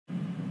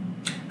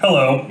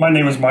Hello, my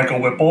name is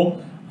Mikel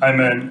Whipple. I'm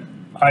an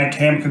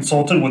ITAM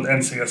consultant with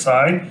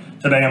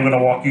NCSI. Today I'm going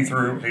to walk you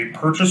through a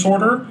purchase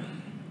order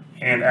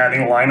and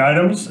adding line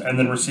items and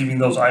then receiving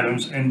those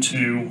items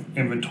into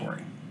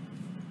inventory.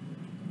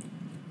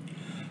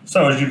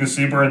 So as you can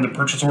see, we're in the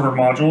purchase order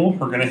module.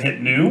 We're going to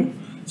hit new.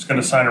 It's going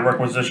to assign a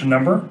requisition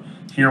number.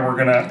 Here we're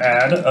going to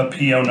add a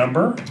PO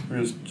number.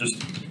 We're going to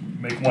just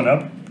make one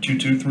up,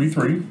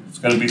 2233. It's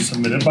going to be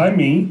submitted by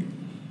me.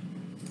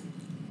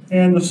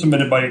 And the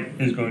submitted by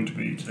is going to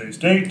be today's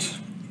date.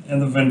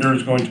 And the vendor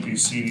is going to be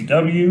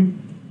CDW.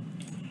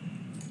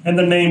 And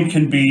the name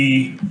can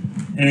be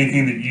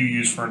anything that you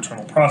use for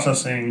internal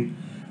processing.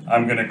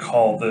 I'm going to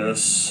call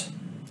this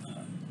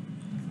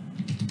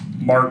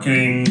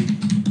marketing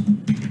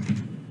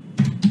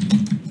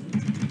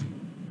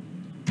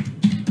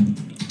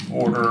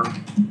order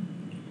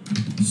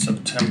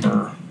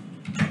September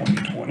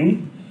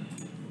 2020.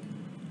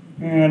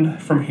 And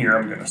from here,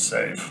 I'm going to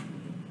save.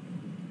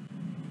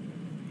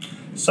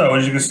 So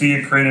as you can see,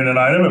 it created an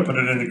item, it put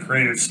it in the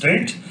created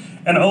state,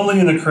 and only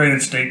in the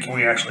created state can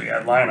we actually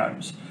add line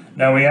items.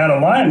 Now we add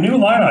a new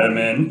line item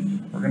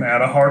in, we're going to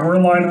add a hardware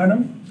line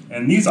item,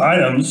 and these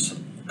items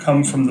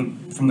come from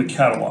the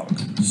catalog.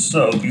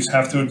 So these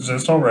have to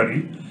exist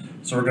already.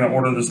 So we're going to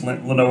order this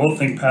Lenovo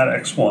ThinkPad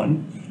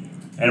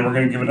X1, and we're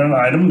going to give it an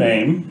item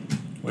name,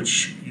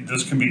 which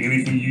this can be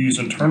anything you use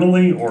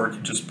internally, or it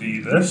could just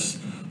be this.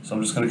 So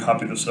I'm just going to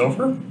copy this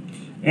over.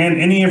 And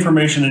any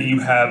information that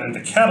you have in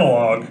the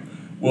catalog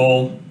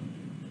will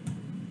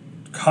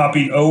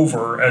copy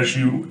over as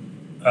you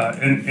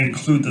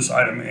include this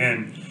item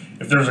in.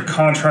 If there's a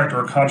contract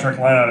or a contract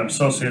line item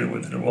associated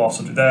with it, it will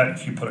also do that.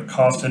 If you put a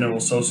cost in, it will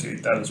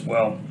associate that as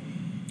well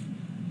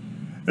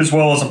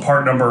as a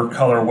part number,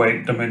 color,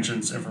 weight,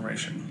 dimensions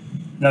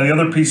information. Now the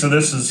other piece of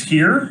this is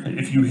here.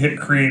 If you hit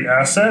create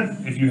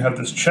asset, if you have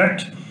this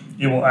checked,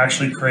 it will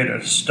actually create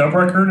a stub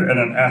record and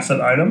an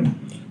asset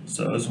item.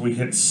 So as we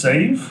hit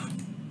save,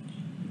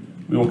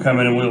 we will come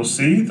in and we will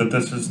see that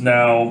this is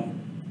now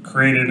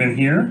created in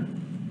here.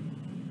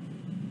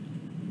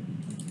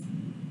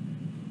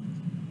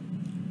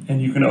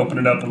 And you can open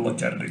it up and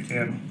look at it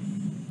again.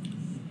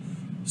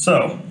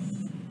 So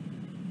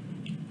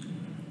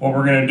what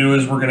we're going to do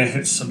is we're going to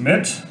hit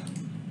submit.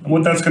 And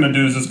what that's going to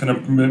do is it's going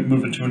to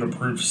move it to an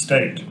approved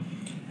state.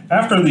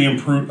 After the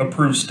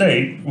approved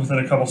state, within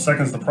a couple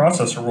seconds, the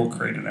processor will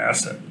create an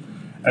asset.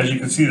 As you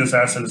can see, this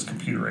asset is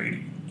computer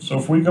 80. So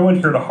if we go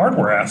in here to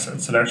hardware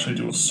assets and actually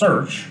do a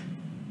search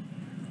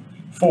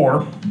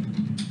for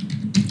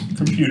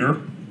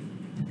computer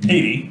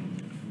 80,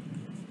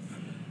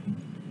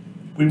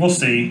 we will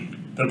see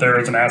that there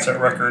is an asset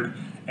record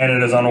and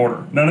it is on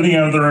order. None of the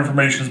other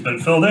information has been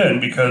filled in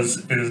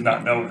because it is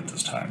not known at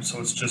this time. So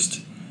it's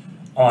just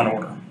on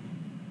order.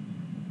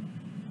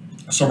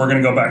 So we're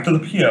going to go back to the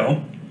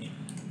PO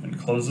and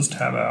close this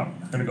tab out.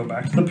 We're going to go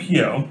back to the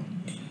PO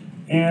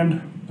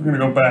and we're going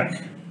to go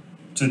back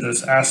to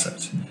this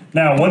asset.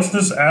 Now, once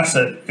this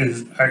asset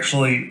is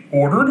actually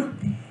ordered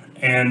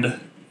and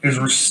is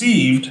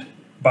received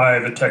by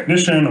the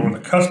technician or the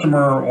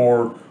customer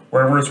or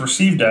wherever it's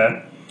received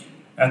at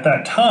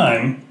that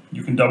time,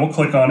 you can double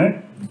click on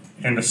it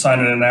and assign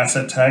it an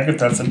asset tag if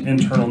that's an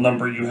internal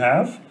number you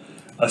have,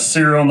 a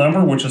serial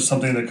number, which is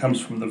something that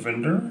comes from the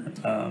vendor.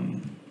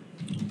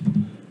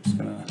 Just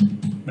gonna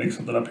make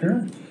something up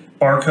here,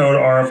 barcode,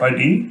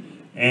 RFID,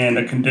 and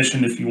a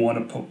condition if you want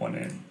to put one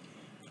in.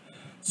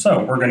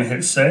 So we're going to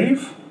hit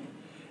save,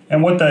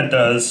 and what that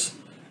does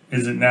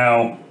is it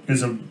now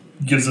gives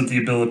it the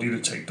ability to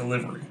take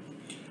delivery.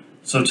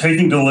 So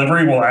taking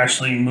delivery will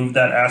actually move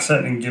that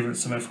asset and give it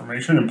some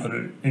information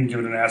and give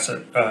it an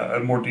asset, a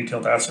more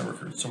detailed asset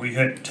record. So we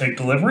hit take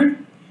delivery,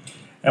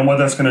 and what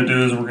that's going to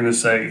do is we're going to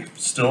say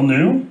still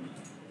new.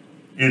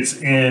 It's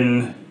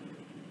in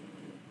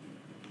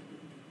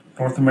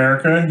North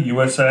America,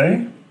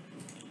 USA.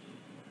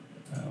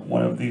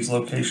 One of these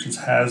locations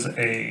has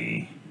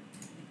a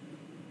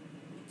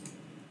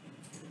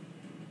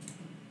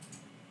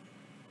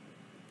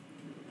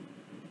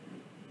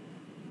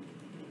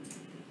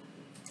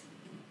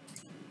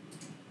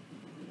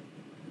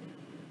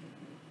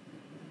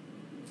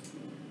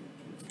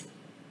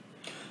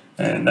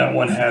and that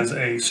one has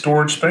a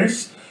storage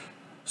space.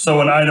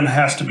 So an item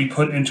has to be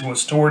put into a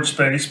storage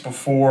space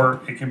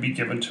before it can be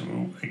given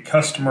to a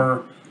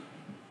customer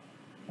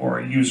or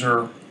a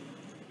user.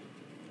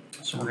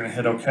 So we're going to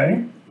hit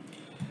OK.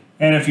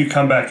 And if you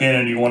come back in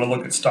and you want to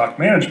look at stock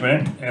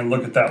management and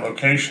look at that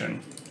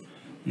location,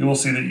 you will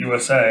see that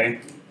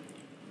USA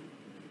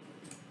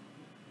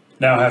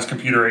now has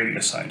computer 80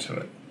 assigned to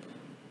it.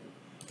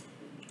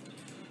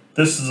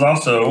 This is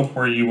also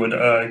where you would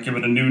give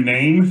it a new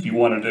name if you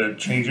wanted to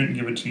change it and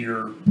give it to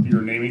your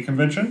naming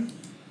convention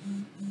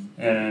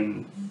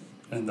and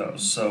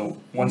those.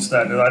 So once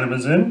that item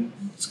is in,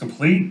 it's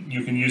complete,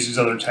 you can use these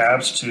other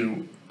tabs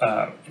to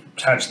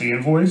attach the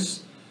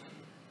invoice,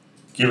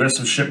 give it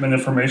some shipment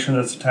information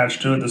that's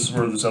attached to it. This is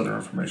where this other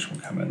information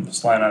will come in.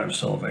 This line item is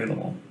still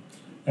available.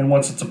 And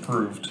once it's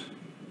approved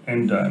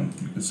and done,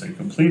 you can say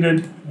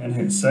completed and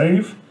hit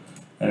save,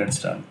 and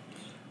it's done.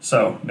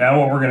 So now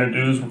what we're going to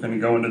do is we're going to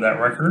go into that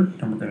record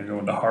and we're going to go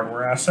into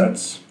hardware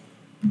assets.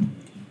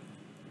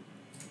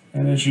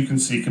 And as you can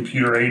see,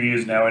 computer 80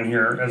 is now in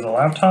here as a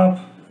laptop.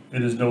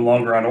 It is no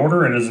longer on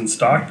order. It is in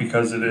stock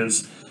because it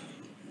is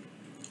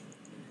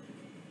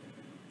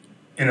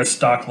in a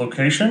stock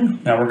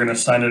location. Now we're going to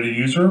assign it a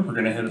user. We're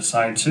going to hit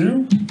assign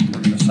to. We're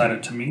going to assign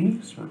it to me.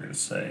 So we're going to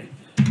say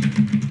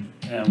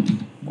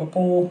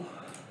Whipple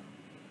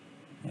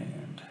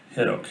and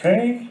hit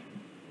OK.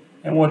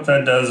 And what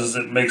that does is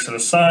it makes it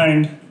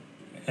assigned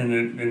and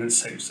it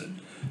saves it.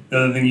 The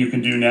other thing you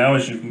can do now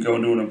is you can go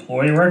into an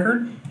employee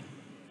record.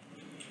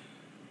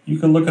 You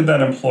can look at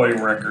that employee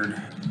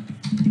record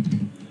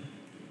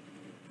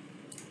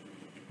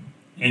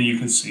and you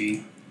can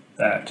see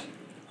that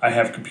I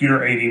have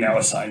computer 80 now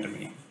assigned to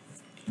me.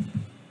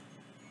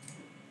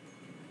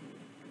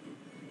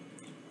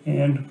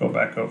 And go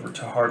back over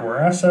to hardware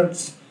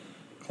assets,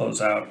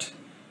 close out,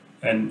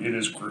 and it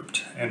is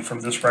grouped. And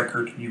from this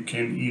record, you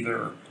can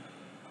either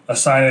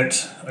assign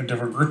it a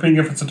different grouping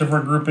if it's a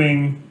different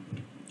grouping,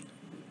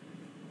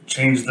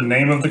 change the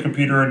name of the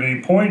computer at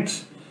any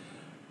point,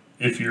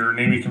 if your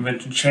naming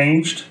convention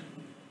changed,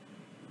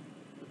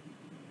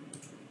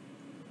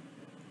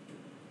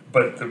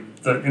 but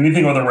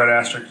anything with a red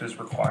asterisk is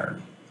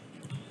required.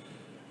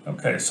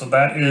 Okay, so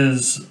that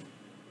is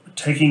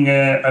taking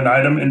an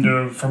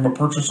item from a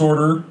purchase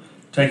order,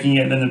 taking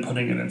it and then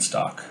putting it in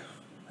stock.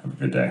 Have a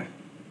good day.